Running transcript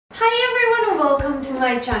Hi everyone and welcome to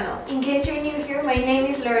my channel. In case you're new here, my name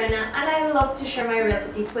is Lorena and I love to share my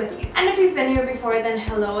recipes with you. And if you've been here before, then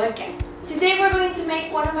hello again. Today we're going to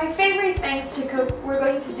make one of my favorite things to cook. We're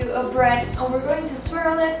going to do a bread and we're going to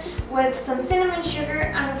swirl it with some cinnamon sugar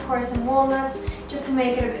and of course some walnuts just to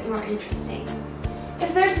make it a bit more interesting.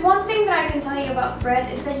 If there's one thing that I can tell you about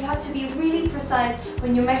bread is that you have to be really precise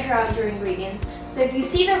when you measure out your ingredients. So if you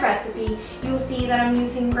see the recipe, you'll see that I'm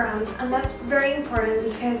using grams, and that's very important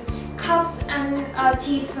because cups and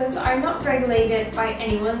teaspoons are not regulated by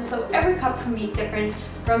anyone, so every cup can be different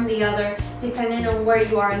from the other depending on where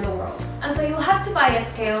you are in the world. And so you'll have to buy a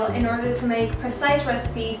scale in order to make precise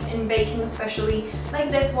recipes in baking, especially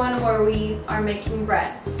like this one where we are making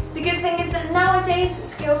bread. The good thing is that nowadays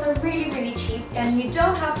scales are really cheap and you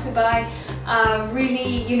don't have to buy a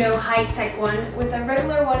really, high-tech one. With a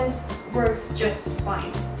regular one it works just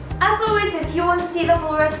fine. As always, if you want to see the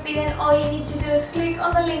full recipe, then all you need to do is click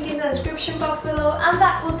on the link in the description box below and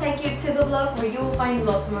that will take you to the blog where you will find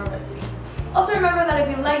lots more recipes. Also remember that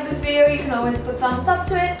if you like this video, you can always put thumbs up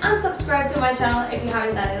to it and subscribe to my channel if you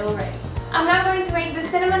haven't done it already. I'm now going to make the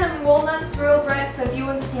cinnamon and walnut swirl bread, so if you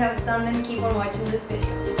want to see how it's done, then keep on watching this video.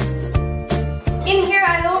 In here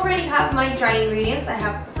I already have my dry ingredients. I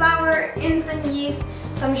have flour, instant yeast,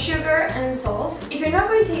 some sugar and salt. If you're not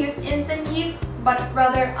going to use instant yeast, but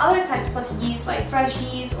rather other types of yeast like fresh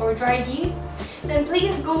yeast or dried yeast, then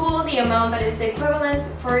please Google the amount that is the equivalent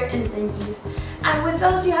for instant yeast. And with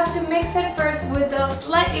those you have to mix it first with a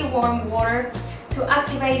slightly warm water to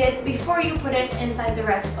activate it before you put it inside the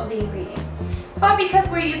rest of the ingredients. But because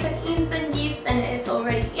we're using instant yeast and it's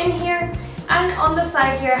already in here, and on the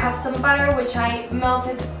side here I have some butter which I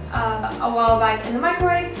melted a while back in the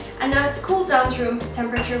microwave, and now it's cooled down to room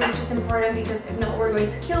temperature, which is important because if not we're going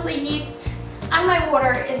to kill the yeast. And my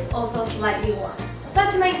water is also slightly warm. So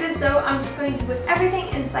to make this dough, I'm just going to put everything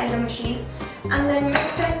inside the machine and then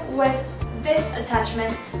mix it with this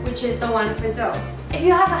attachment, which is the one for doughs. If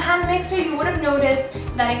you have a hand mixer, you would have noticed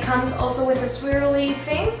that it comes also with a swirly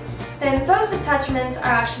thing. Then those attachments are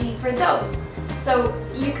actually for doughs. So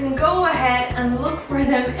you can go ahead and look for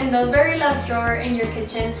them in the very last drawer in your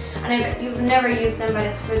kitchen, and I bet you've never used them, but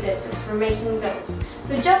it's for this, it's for making doughs.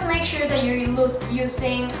 So just make sure that you're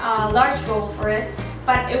using a large bowl for it,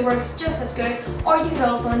 but it works just as good, or you could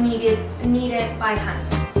also knead it by hand.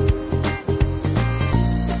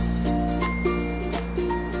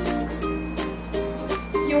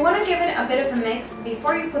 You want to give it a bit of a mix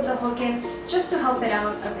before you put the hook in, just to help it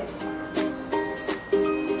out a bit.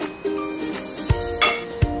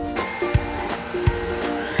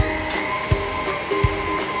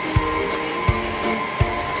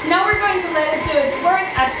 Now we're going to let it do its work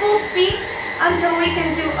at full speed until we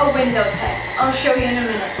can do a window test. I'll show you in a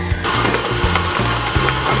minute.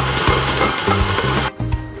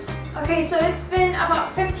 Okay, so it's been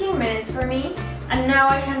about 15 minutes for me, and now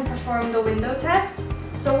I can perform the window test.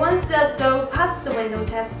 So once the dough passes the window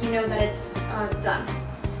test, you know that it's done.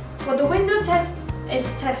 What the window test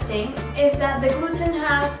is testing is that the gluten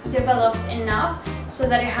has developed enough so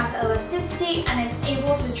that it has elasticity and it's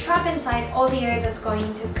able to trap inside all the air that's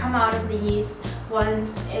going to come out of the yeast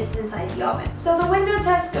once it's inside the oven. So the window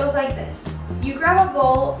test goes like this. You grab a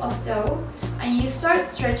bowl of dough and you start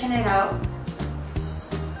stretching it out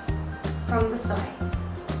from the sides.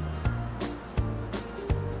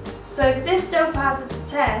 So if this dough passes the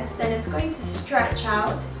test, then it's going to stretch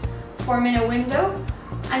out, forming a window.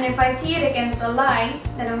 And if I see it against the light,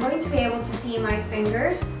 then I'm going to be able to see my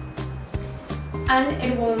fingers and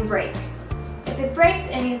it won't break. If it breaks,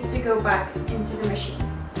 it needs to go back into the machine.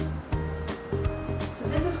 So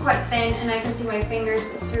this is quite thin and I can see my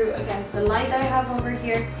fingers through against the light that I have over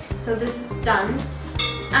here. So this is done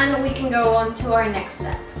and we can go on to our next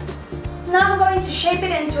step. Now I'm going to shape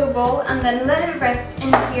it into a bowl and then let it rest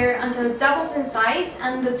in here until it doubles in size,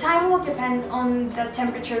 and the time will depend on the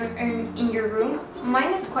temperature in your room.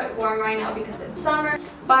 Mine is quite warm right now because it's summer,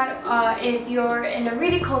 but if you're in a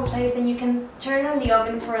really cold place, then you can turn on the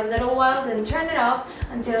oven for a little while, then turn it off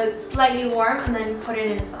until it's slightly warm and then put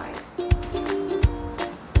it inside.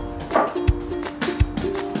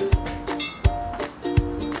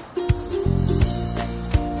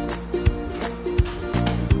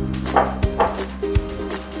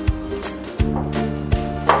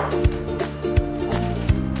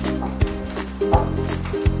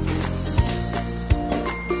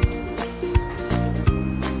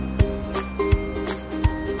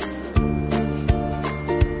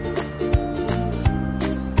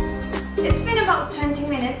 It's been about 20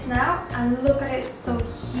 minutes now and look at it, it's so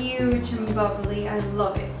huge and bubbly. I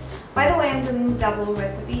love it. By the way, I'm doing double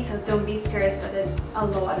recipe, so don't be scared that it's a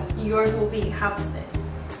lot. Yours will be half of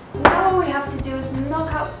this.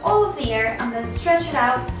 and then stretch it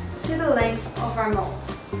out to the length of our mold.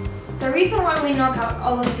 The reason why we knock out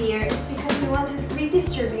all of the air is because we want to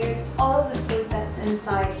redistribute all of the food that's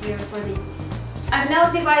inside here for the yeast. I've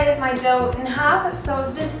now divided my dough in half,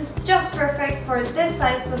 so this is just perfect for this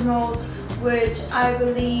size of mold, which I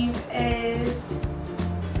believe is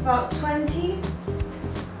about 20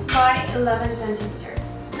 by 11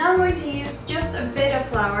 centimeters. Now I'm going to use just a bit of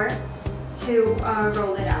flour to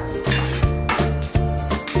roll it out.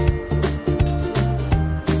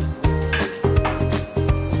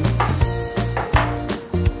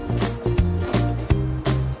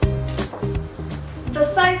 The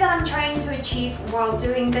size that I'm trying to achieve while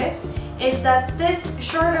doing this is that this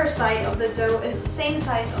shorter side of the dough is the same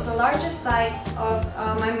size of the largest side of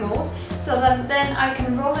my mold, so that then I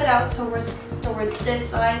can roll it out towards this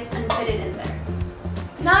size and fit it in there.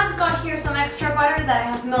 Now I've got here some extra butter that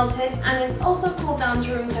I have melted, and it's also cooled down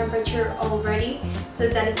to room temperature already so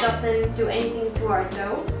that it doesn't do anything to our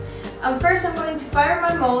dough. First I'm going to butter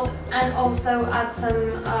my mold and also add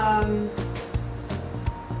some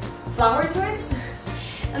flour to it.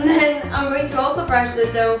 And then I'm going to also brush the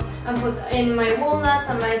dough and put in my walnuts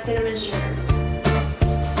and my cinnamon sugar.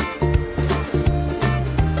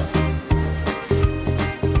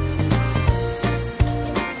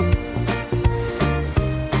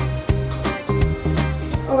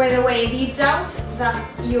 Oh, by the way, if you doubt that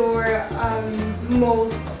your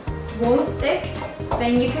mold won't stick,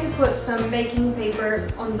 then you can put some baking paper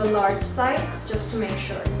on the large sides just to make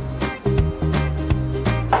sure.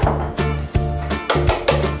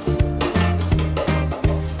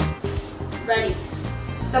 Ready.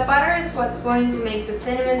 The butter is what's going to make the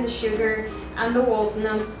cinnamon, the sugar, and the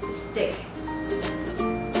walnuts stick.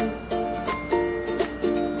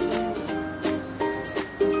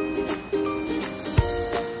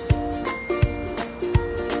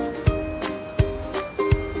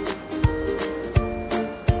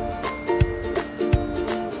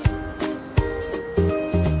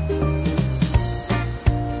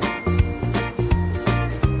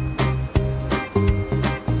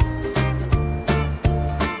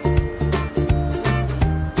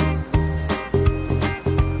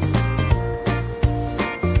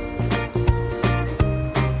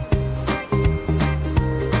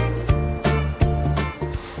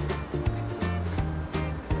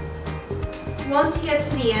 Once you get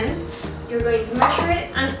to the end, you're going to measure it,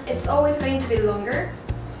 and it's always going to be longer.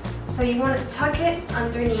 So you want to tuck it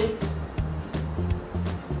underneath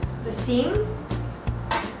the seam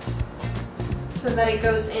so that it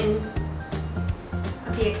goes in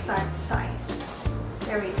at the exact size.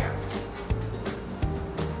 There we go.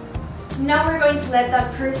 Now we're going to let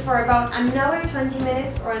that proof for about another 20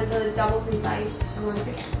 minutes or until it doubles in size once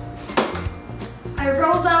again. I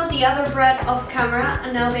rolled out the other bread off camera,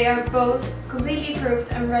 and now they are both completely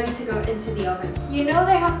proofed and ready to go into the oven. You know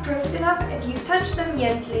they have proofed enough if you touch them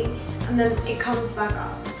gently and then it comes back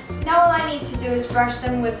up. Now all I need to do is brush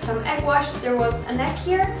them with some egg wash. There was an egg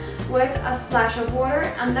here with a splash of water,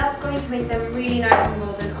 and that's going to make them really nice and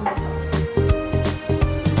golden on the top.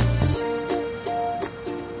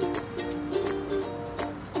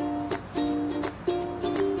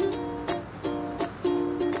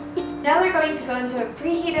 Now they're going to go into a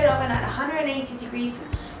preheated oven at 180 degrees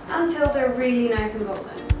until they're really nice and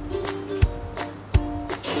golden.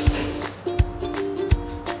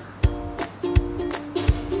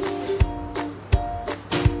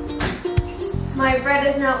 My bread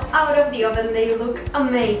is now out of the oven. They look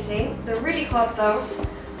amazing. They're really hot though,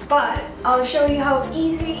 but I'll show you how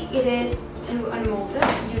easy it is to unmold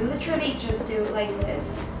them. You literally just do it like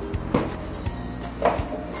this.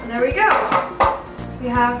 And there we go. We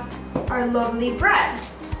have our lovely bread.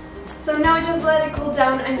 So now just let it cool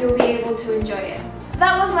down and you'll be able to enjoy it.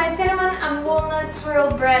 That was my cinnamon and walnut swirl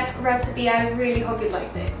bread recipe. I really hope you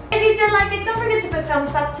liked it. If you did like it, don't forget to put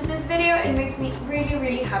thumbs up to this video. It makes me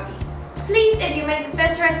really happy. Please, if you make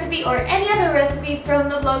this recipe or any other recipe from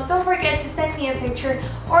the blog, don't forget to send me a picture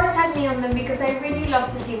or tag me on them because I really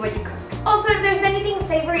love to see what you cook. Also, if there's anything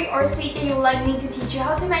savory or sweet that you would like me to teach you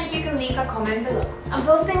how to make, you can leave a comment below. I'm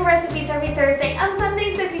posting recipes every Thursday and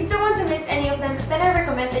Sunday, so if you don't want to miss any of them, then I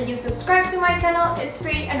recommend that you subscribe to my channel. It's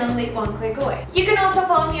free and only one click away. You can also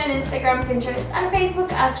follow me on Instagram, Pinterest, and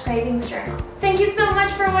Facebook as Cravings Journal. Thank you so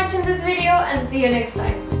much for watching this video, and see you next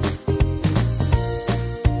time.